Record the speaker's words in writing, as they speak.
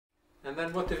And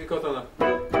then what have you got on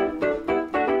that?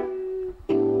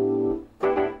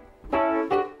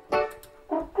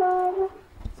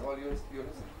 It's all yours.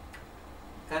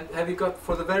 And have you got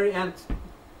for the very end?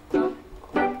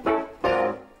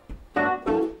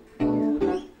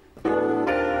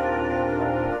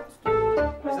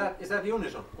 Is that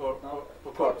unison or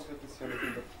chords?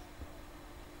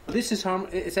 This is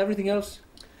harmony. Is everything else?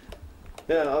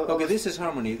 Yeah. Okay, this is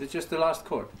harmony. It's just the last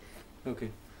chord. Okay.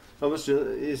 I was just,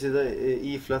 is it a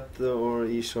E flat or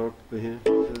E sharp here?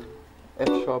 F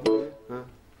sharp.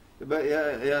 But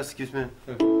yeah, excuse me.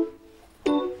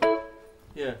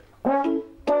 Yeah.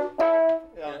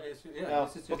 Yeah.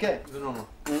 This is just Okay. the normal.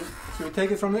 Should we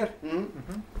take it from there?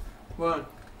 1,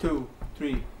 2,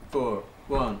 3, 4.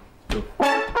 1, 2.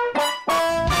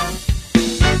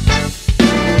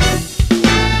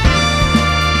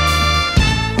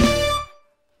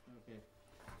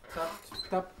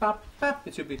 Tap, tap, tap.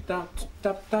 It should be tap,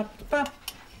 tap, tap, tap,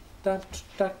 tap,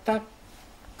 tap, tap,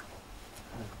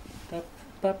 tap,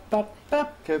 tap, tap,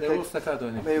 tap. Can you They're play all staccato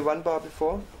in it. maybe one bar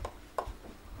before?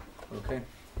 Okay.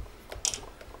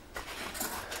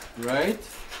 Right.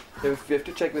 We have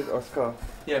to check with Oscar.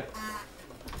 Yeah.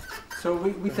 So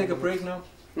we take a break now,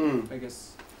 I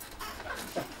guess,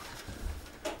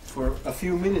 for a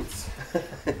few minutes.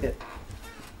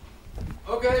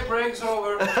 Okay, break's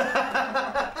over.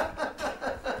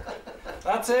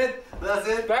 That's it. That's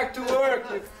it. Back to work,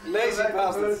 you lazy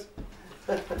bastards.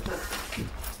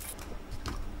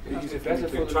 Is it better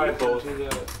for try the both.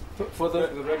 For the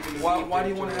regular? why do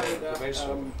you want to have it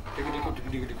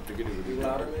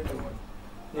louder?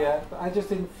 Yeah, but I just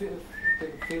didn't feel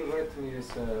right to me as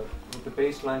with the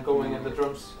bass line going and the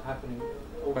drums happening.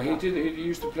 But he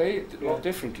used to play it a lot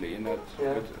differently in that.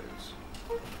 Yeah. But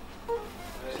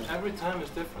Every time is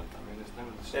different. I mean, it's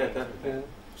never the same. Yeah, definitely.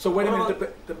 So wait a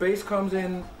minute, the bass comes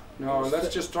in. no,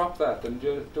 let's just drop that and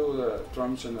just do the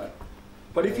drums and that.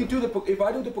 But if you do if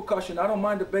I do the percussion, I don't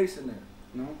mind the bass in there.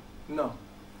 No? No.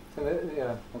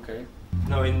 Yeah. Okay.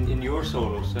 Now, in your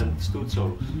solos and Stud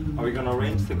solos, are we gonna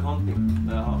arrange the counting?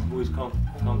 Who is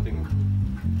counting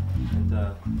and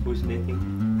who is knitting?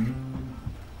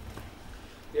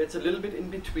 Yeah, it's a little bit in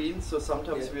between. So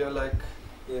sometimes we are like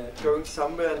Yeah. going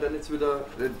somewhere, and then it's with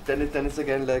then it's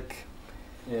again like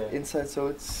Yeah. inside. So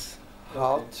it's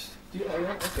hard.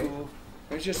 Okay.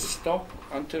 We just stop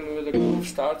until the groove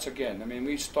starts again. I mean,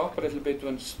 we stop a little bit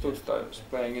when Stud starts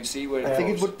playing and see where it I think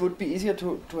it goes. would be easier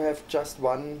to have just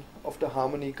one of the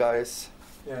harmony guys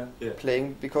Yeah.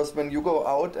 playing, because when you go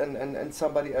out and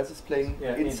somebody else is playing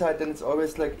inside, then it's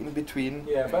always like in between.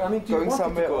 Yeah, but I mean, do you Going want it to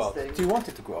somewhere go or out? staying. Do you want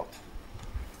it to go out?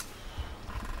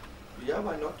 Yeah,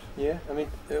 why not? Yeah, I mean,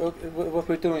 what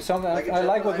we're doing. Like in I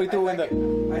like what we do I in like the.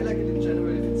 I like it in general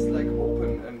if it's like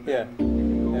open and Yeah. and you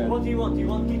can go. Yeah. What do you want? Do you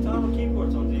want guitar or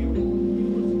keyboards on the keyboards?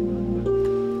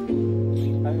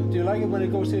 Do you like it when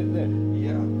it goes in there?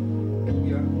 Yeah.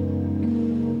 Yeah.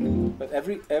 But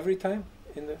every time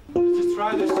in the. Just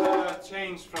try this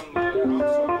change from the drum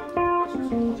solo to percussion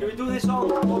solo. Should we do this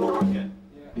all over again?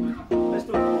 Yeah. Let's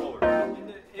do it all over.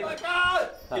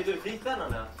 Är du flit den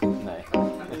Anna? Nej.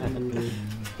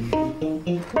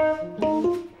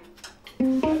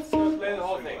 Let's play the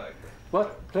whole thing. What?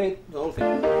 Play the whole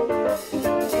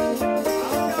thing.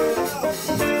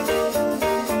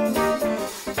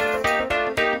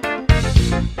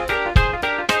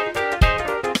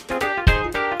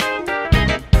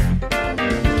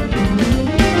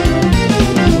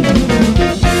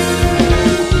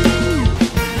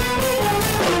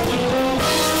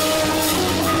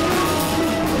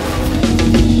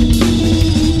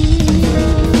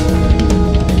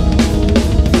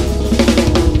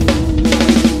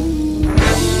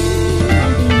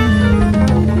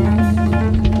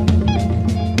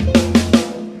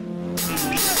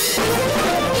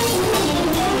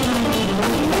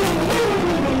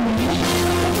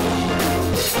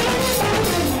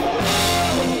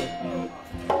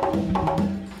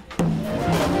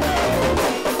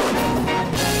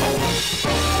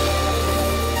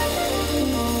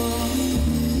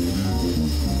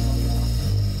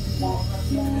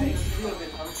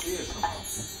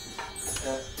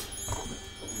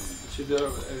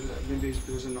 Maybe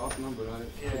there's an odd number.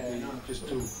 Just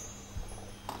two.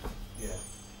 Yeah.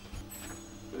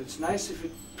 But it's nice if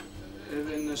it,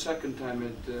 in the second time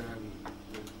it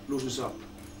loosens up.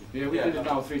 Yeah, we did it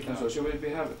now 3 times. So should we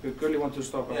really want to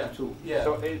stop after 2? Yeah.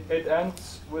 So it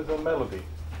ends with a melody,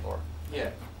 or?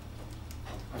 Yeah.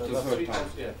 After the That's third 3 time.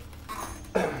 times.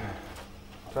 Yeah.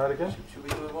 Try it again. Should we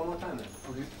do it one more time then?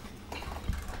 Okay.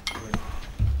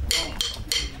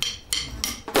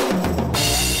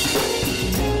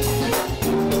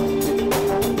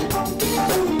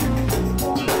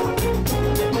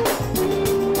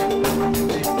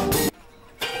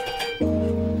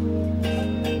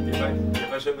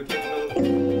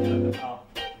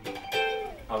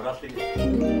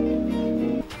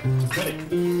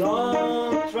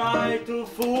 try to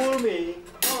fool me.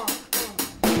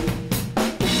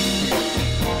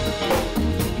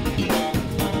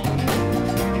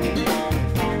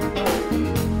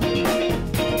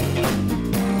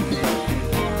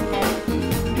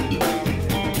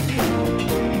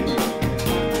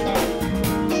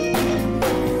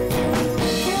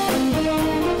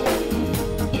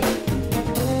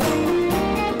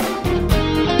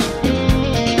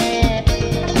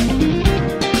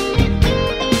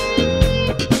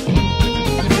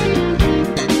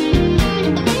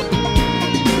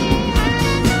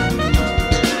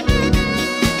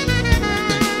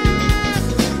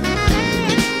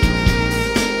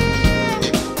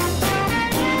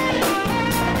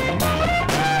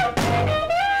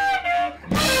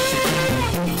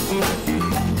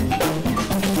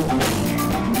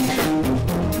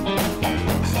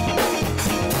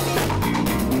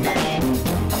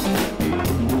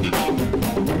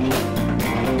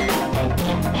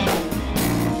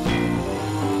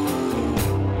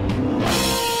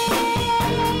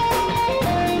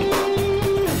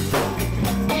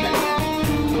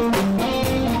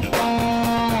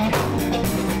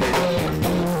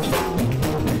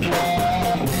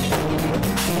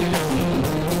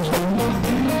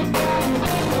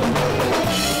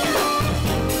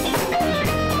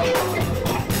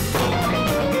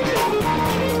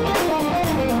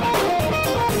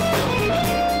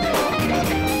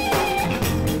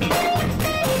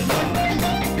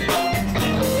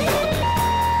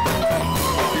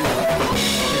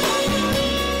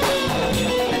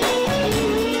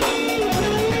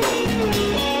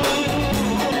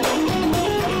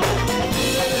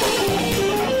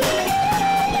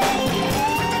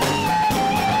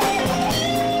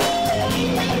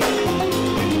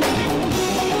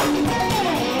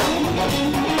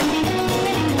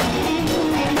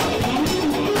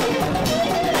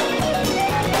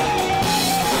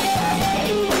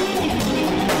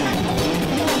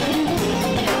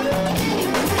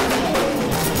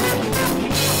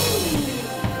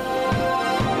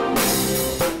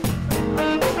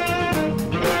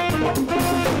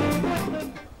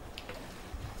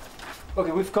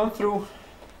 Okay, we've gone through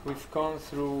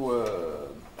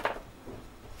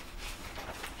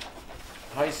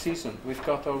high season. We've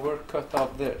got our work cut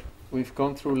out there. We've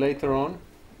gone through later on.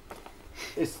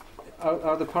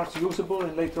 Are the parts usable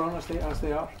in later on as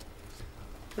they are?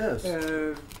 Yes.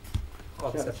 Yeah,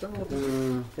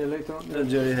 later on.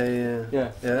 Jerry Hay.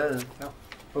 Yeah.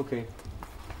 Okay.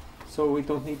 So we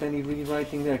don't need any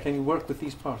rewriting there. Can you work with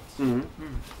these parts?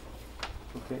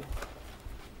 Okay.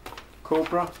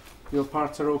 Cobra, your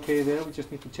parts are okay there. We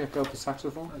just need to check out the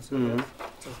saxophone. That's okay.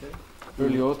 It's okay.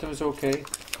 Early Autumn is okay.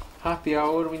 Happy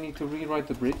Hour, we need to rewrite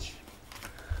the bridge.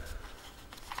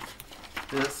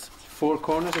 Yes. Four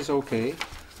Corners is okay.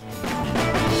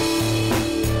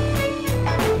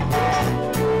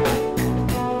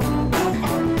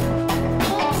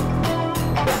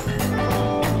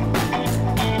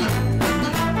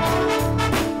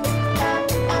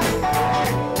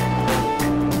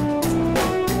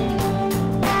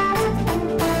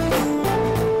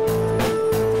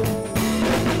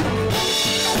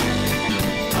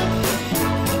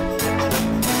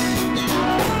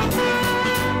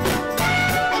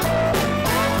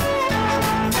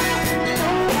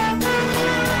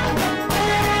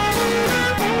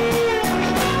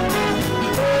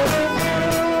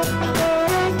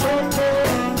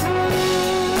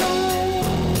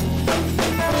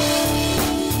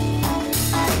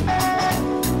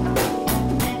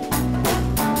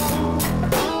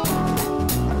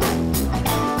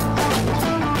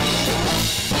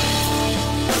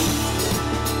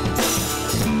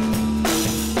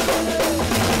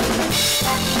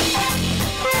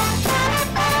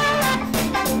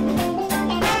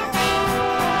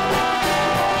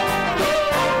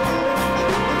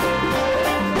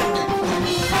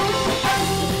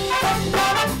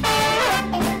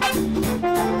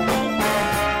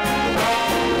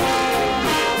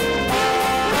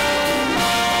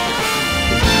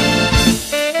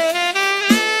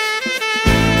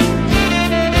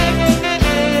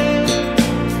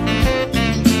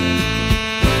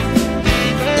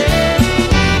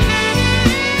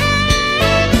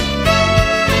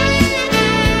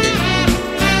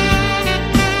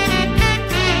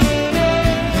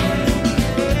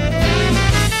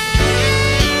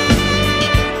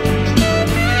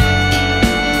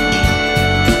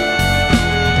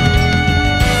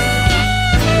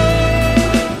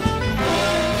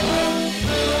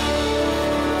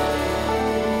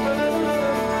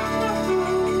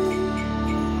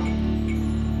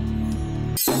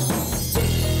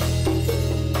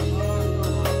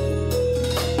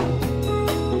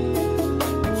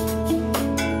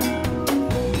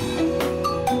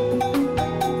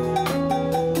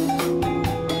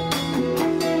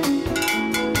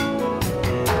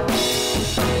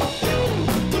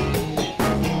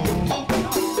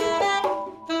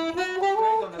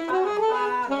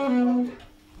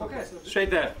 Straight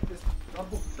there.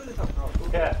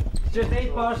 Yeah. Just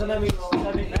 8 bars and then we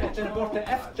then bort det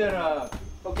efter.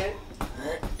 Okay.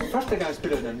 Första gången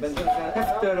spelade den, men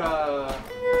efter...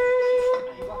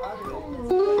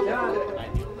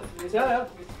 Ja, ja.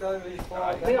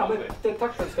 Ja, men den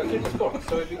takten ska klippas bort,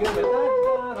 så vi går med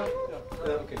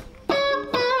där. Okej.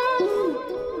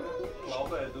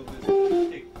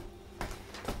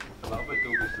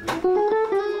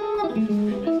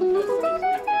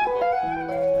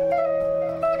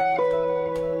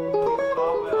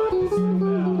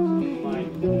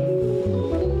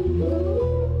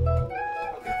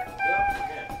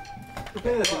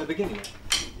 Play this in the beginning.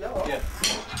 Yeah.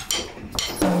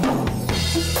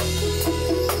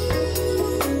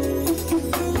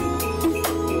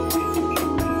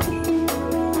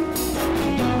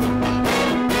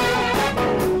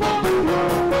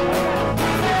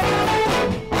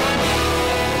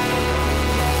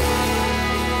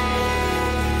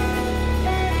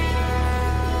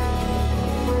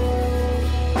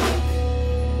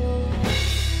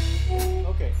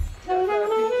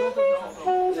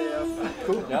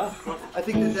 I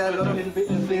think that there are a lot of...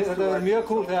 Det mjög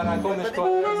cool þegar hann komið sko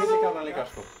millikaflan líka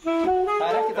sko.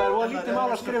 Það var lítið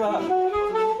mál að skrifa það.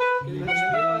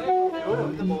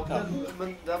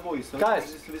 Guys,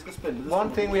 one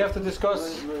thing we have to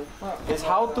discuss is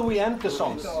how do we end the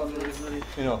songs?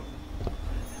 You know,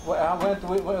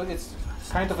 it's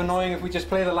kind of annoying if we just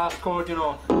play the last chord, you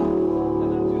know,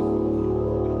 and then just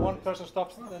one person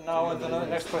stops now and the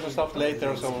next person stops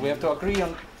later. So we have to agree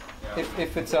on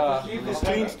if it's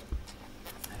clean.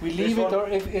 We leave it, or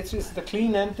if it's the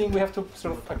clean ending, we have to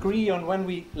sort of agree on when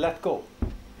we let go.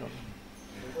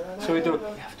 So we do.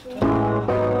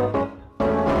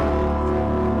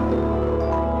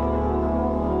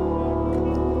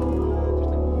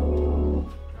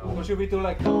 Or should we do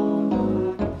like?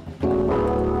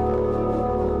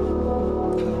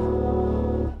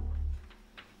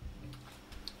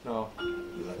 No.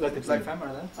 Let it like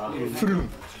hammer then?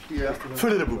 Yeah.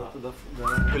 Full of the book.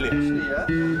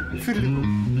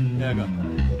 Yeah, go.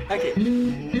 Okay.